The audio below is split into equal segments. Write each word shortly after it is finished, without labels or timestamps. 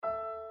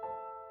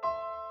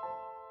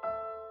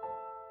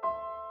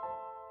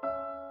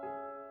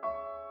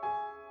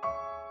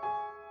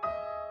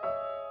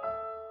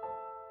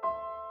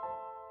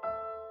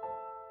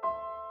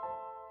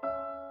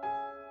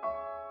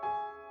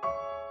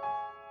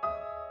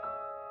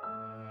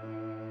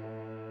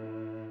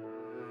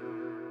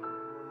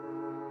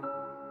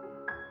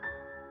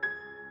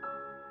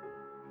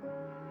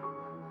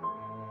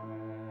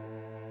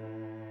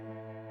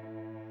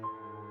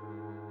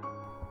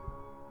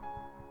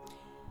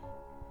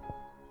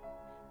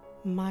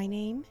My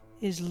name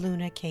is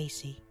Luna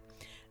Casey,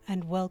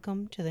 and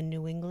welcome to the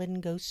New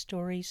England Ghost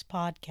Stories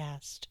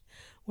podcast,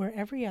 where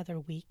every other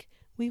week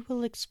we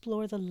will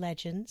explore the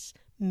legends,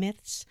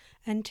 myths,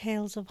 and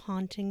tales of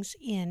hauntings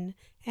in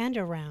and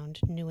around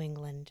New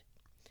England.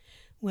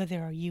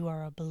 Whether you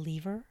are a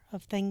believer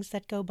of things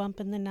that go bump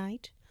in the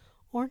night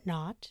or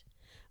not,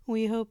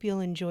 we hope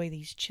you'll enjoy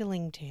these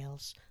chilling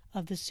tales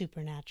of the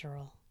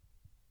supernatural.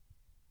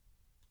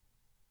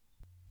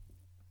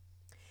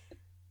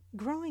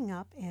 Growing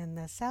up in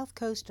the south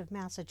coast of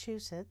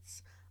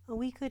Massachusetts,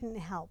 we couldn't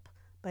help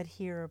but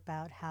hear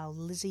about how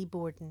Lizzie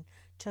Borden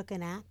took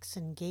an axe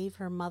and gave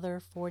her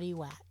mother 40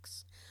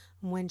 whacks.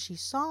 When she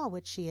saw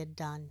what she had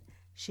done,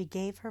 she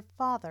gave her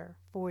father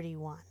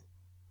 41.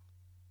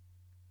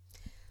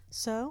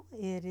 So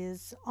it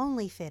is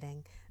only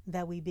fitting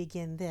that we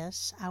begin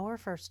this, our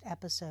first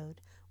episode,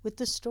 with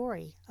the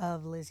story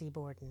of Lizzie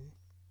Borden.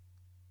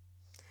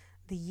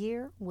 The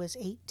year was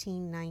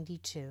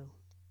 1892.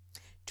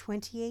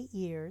 28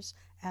 years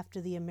after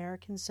the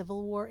American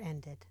Civil War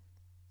ended.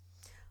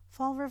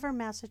 Fall River,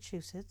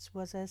 Massachusetts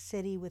was a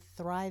city with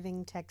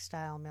thriving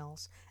textile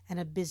mills and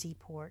a busy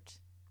port.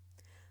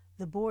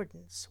 The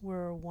Bordens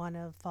were one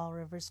of Fall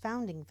River's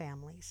founding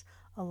families,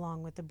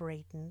 along with the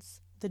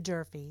Braytons, the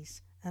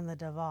Durfees, and the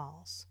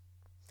Duvals.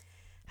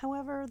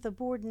 However, the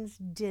Bordens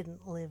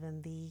didn't live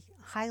in the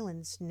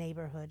Highlands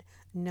neighborhood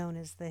known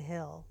as the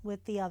Hill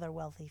with the other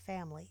wealthy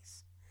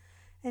families.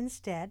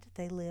 Instead,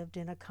 they lived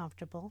in a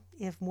comfortable,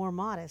 if more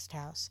modest,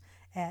 house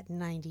at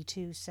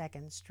 92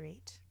 2nd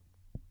Street.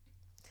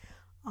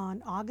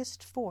 On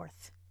August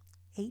 4th,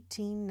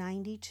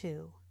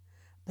 1892,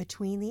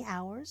 between the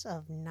hours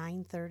of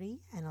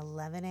 9:30 and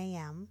 11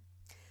 a.m.,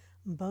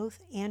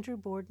 both Andrew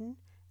Borden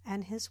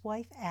and his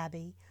wife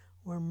Abby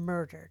were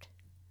murdered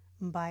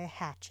by a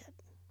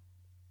hatchet.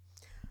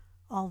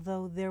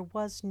 Although there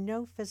was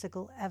no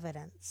physical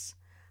evidence,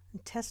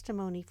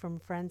 testimony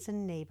from friends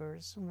and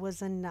neighbors was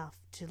enough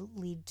to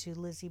lead to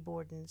Lizzie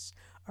Borden's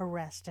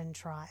arrest and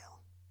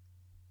trial.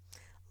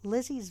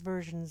 Lizzie's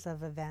versions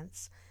of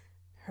events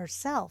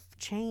herself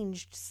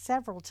changed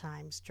several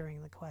times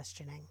during the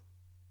questioning.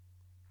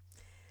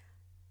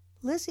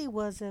 Lizzie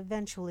was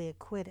eventually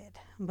acquitted,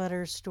 but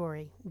her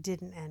story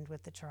didn't end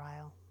with the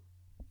trial.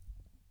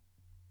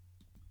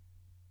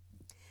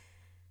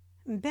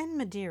 Ben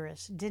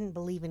Medeiros didn't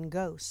believe in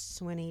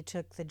ghosts when he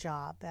took the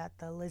job at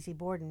the Lizzie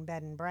Borden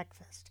Bed and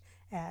Breakfast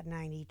at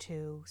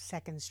 92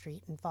 2nd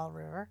Street in Fall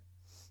River.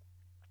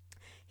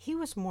 He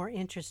was more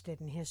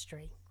interested in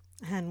history,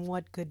 and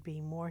what could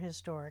be more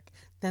historic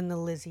than the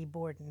Lizzie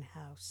Borden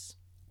house?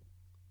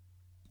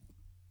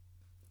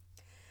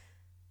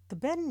 The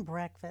bed and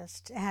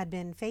breakfast had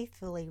been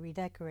faithfully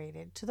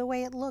redecorated to the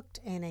way it looked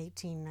in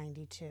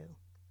 1892.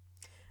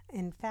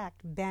 In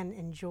fact, Ben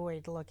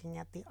enjoyed looking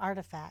at the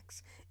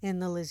artifacts in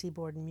the Lizzie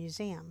Borden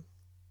Museum.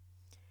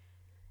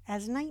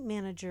 As night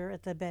manager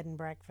at the bed and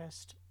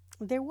breakfast,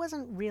 there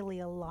wasn't really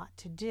a lot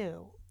to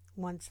do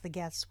once the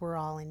guests were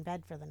all in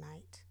bed for the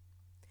night.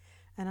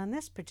 And on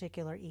this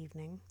particular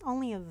evening,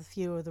 only a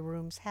few of the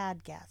rooms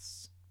had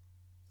guests.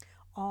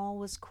 All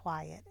was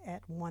quiet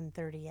at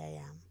 1:30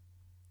 a.m.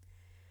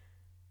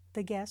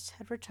 The guests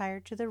had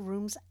retired to their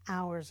rooms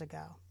hours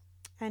ago,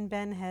 and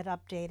Ben had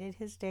updated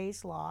his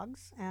day's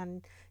logs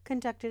and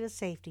conducted a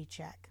safety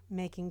check,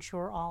 making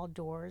sure all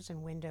doors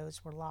and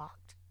windows were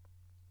locked.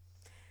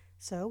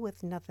 So,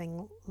 with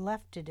nothing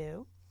left to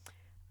do,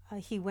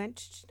 he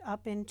went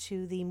up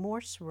into the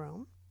Morse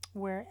room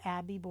where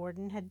Abby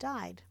Borden had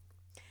died.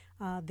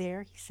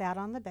 There he sat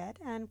on the bed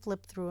and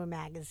flipped through a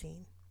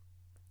magazine.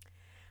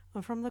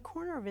 From the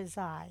corner of his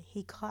eye,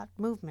 he caught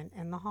movement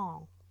in the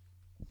hall.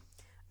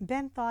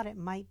 Ben thought it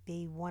might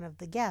be one of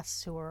the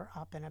guests who were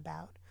up and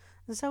about,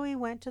 so he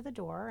went to the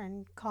door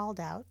and called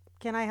out,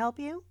 "Can I help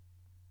you?"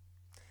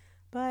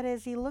 But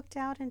as he looked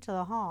out into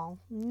the hall,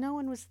 no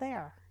one was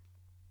there.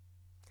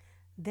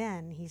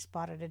 Then he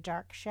spotted a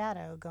dark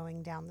shadow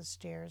going down the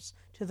stairs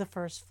to the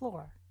first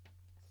floor.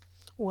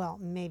 Well,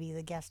 maybe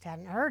the guest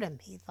hadn't heard him,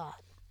 he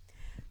thought.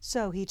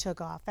 So he took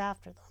off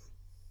after them.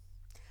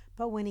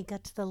 But when he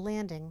got to the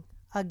landing,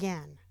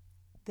 again,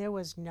 there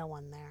was no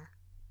one there.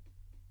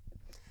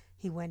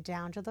 He went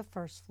down to the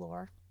first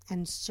floor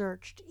and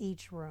searched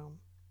each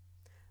room.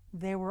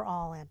 They were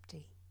all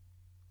empty.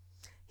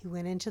 He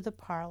went into the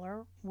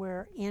parlor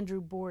where Andrew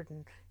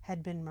Borden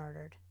had been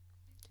murdered.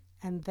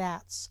 And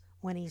that's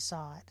when he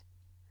saw it.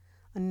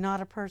 Not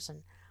a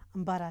person,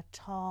 but a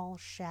tall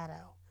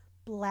shadow,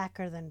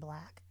 blacker than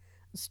black,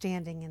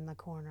 standing in the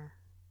corner.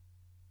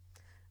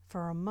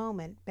 For a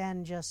moment,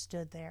 Ben just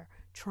stood there,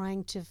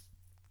 trying to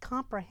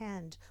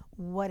comprehend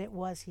what it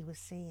was he was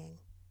seeing.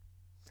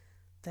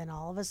 Then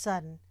all of a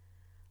sudden,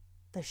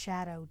 the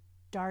shadow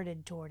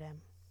darted toward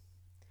him.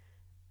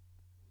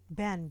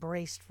 Ben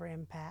braced for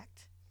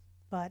impact,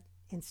 but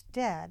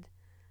instead,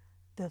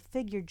 the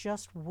figure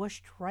just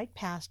whooshed right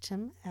past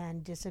him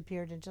and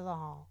disappeared into the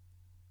hall.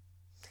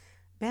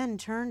 Ben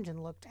turned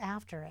and looked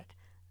after it,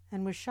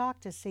 and was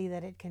shocked to see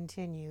that it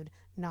continued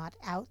not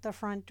out the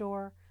front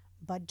door,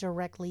 but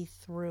directly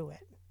through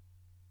it.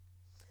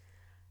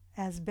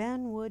 As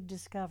Ben would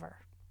discover,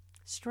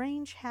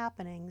 strange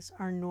happenings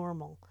are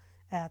normal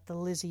at the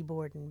Lizzie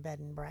Borden Bed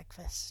and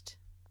Breakfast.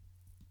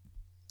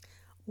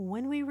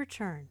 When we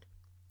return,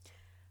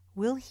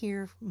 we'll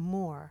hear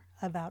more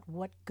about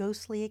what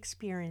ghostly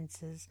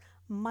experiences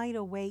might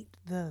await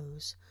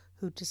those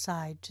who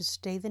decide to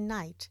stay the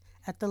night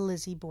at the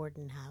Lizzie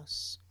Borden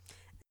house.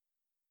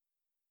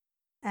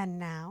 And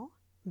now,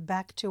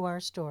 back to our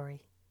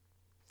story.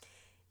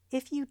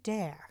 If you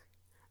dare,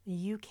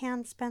 you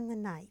can spend the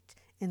night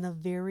in the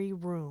very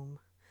room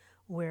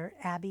where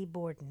Abby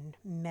Borden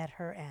met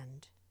her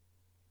end.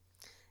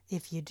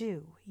 If you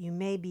do, you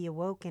may be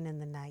awoken in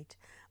the night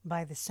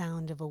by the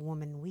sound of a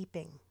woman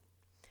weeping,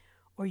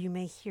 or you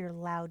may hear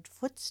loud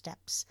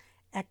footsteps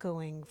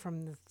echoing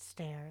from the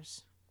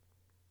stairs.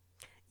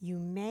 You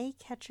may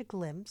catch a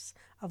glimpse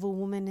of a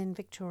woman in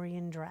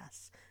Victorian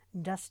dress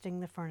dusting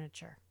the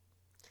furniture.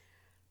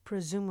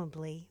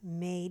 Presumably,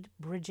 maid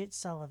Bridget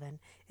Sullivan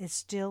is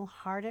still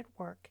hard at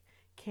work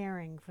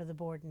caring for the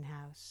Borden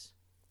house.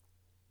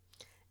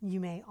 You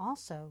may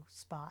also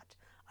spot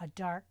a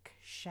dark,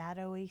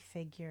 shadowy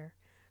figure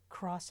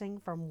crossing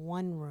from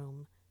one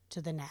room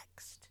to the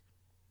next.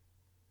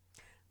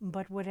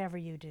 But whatever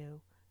you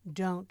do,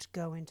 don't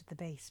go into the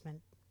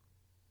basement.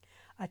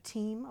 A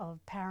team of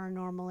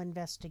paranormal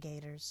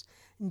investigators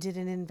did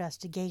an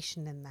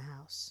investigation in the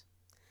house.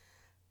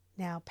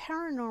 Now,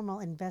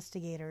 paranormal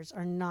investigators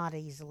are not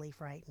easily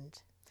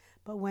frightened,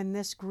 but when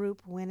this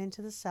group went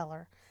into the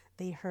cellar,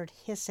 they heard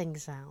hissing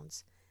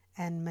sounds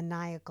and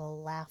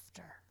maniacal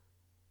laughter.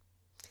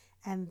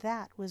 And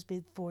that was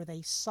before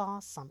they saw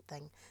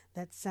something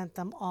that sent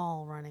them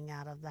all running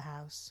out of the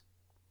house.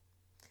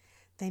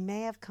 They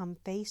may have come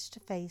face to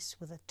face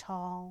with a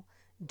tall,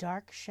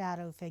 dark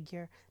shadow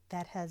figure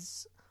that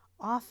has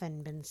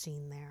often been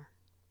seen there.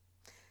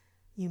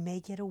 You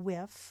may get a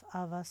whiff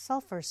of a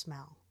sulfur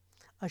smell,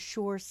 a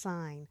sure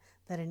sign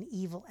that an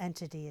evil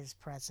entity is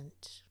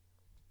present.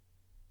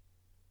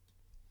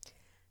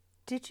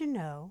 Did you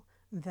know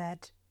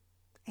that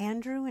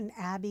Andrew and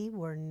Abby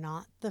were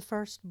not the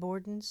first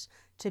Bordens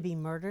to be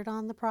murdered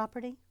on the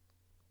property?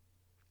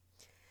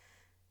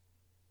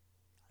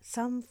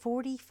 Some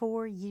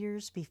 44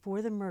 years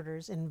before the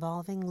murders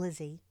involving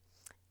Lizzie,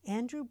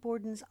 Andrew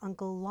Borden's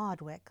uncle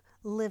Lodwick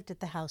lived at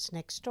the house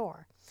next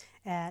door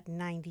at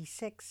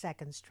 96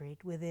 2nd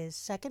Street with his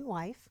second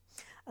wife,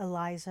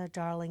 Eliza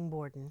Darling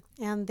Borden,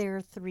 and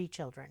their 3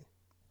 children.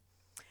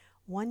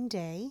 One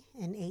day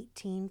in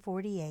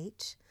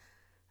 1848,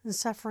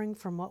 suffering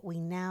from what we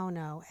now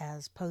know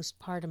as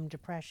postpartum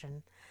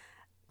depression,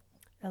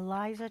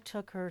 Eliza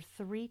took her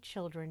 3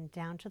 children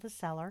down to the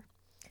cellar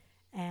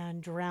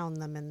and drowned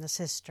them in the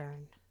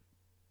cistern.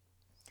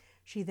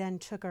 She then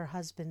took her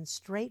husband's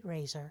straight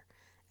razor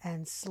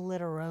and slit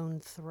her own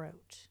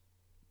throat.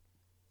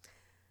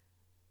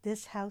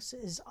 This house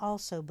is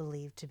also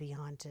believed to be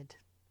haunted.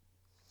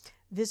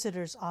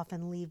 Visitors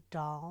often leave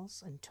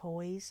dolls and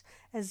toys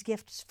as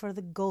gifts for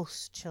the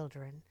ghost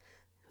children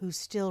who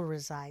still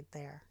reside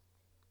there.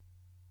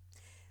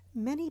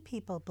 Many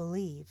people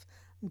believe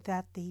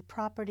that the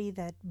property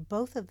that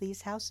both of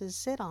these houses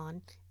sit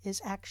on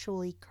is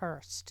actually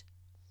cursed.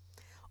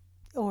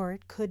 Or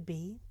it could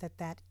be that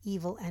that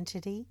evil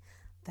entity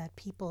that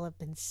people have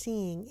been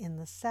seeing in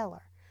the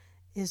cellar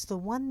is the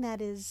one that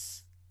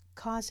is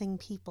causing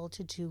people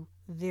to do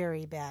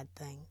very bad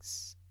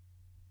things.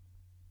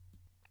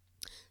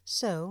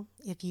 So,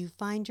 if you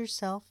find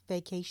yourself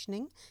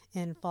vacationing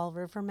in Fall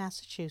River,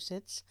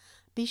 Massachusetts,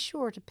 be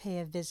sure to pay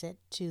a visit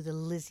to the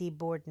Lizzie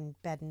Borden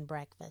Bed and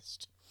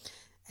Breakfast.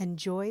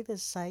 Enjoy the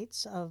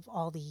sights of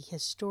all the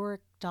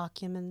historic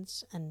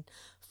documents and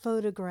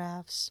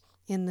photographs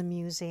in the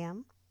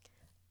museum.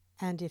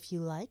 And if you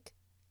like,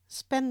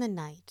 spend the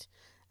night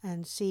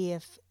and see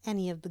if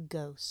any of the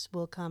ghosts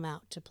will come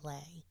out to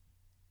play.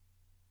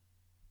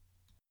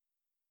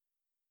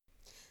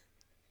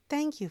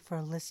 Thank you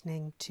for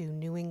listening to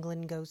New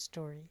England Ghost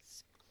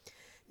Stories.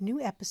 New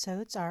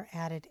episodes are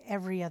added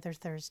every other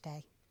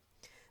Thursday.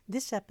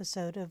 This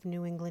episode of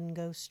New England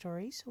Ghost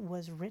Stories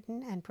was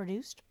written and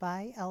produced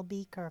by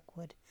L.B.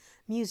 Kirkwood.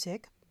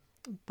 Music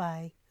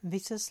by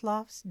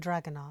Vyacheslav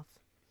Dragunov.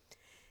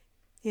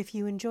 If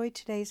you enjoyed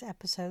today's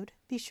episode,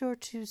 be sure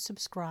to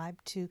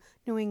subscribe to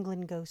New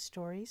England Ghost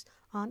Stories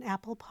on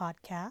Apple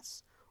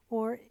Podcasts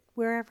or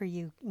wherever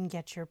you can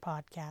get your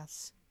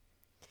podcasts.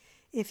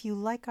 If you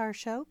like our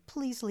show,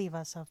 please leave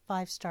us a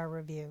 5-star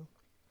review.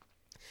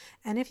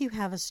 And if you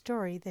have a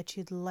story that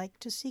you'd like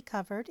to see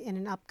covered in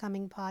an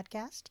upcoming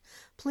podcast,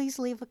 please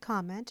leave a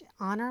comment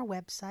on our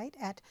website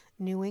at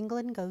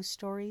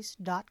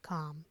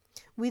newenglandghoststories.com.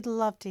 We'd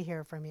love to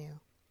hear from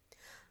you.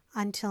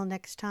 Until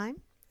next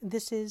time,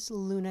 this is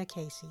Luna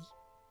Casey.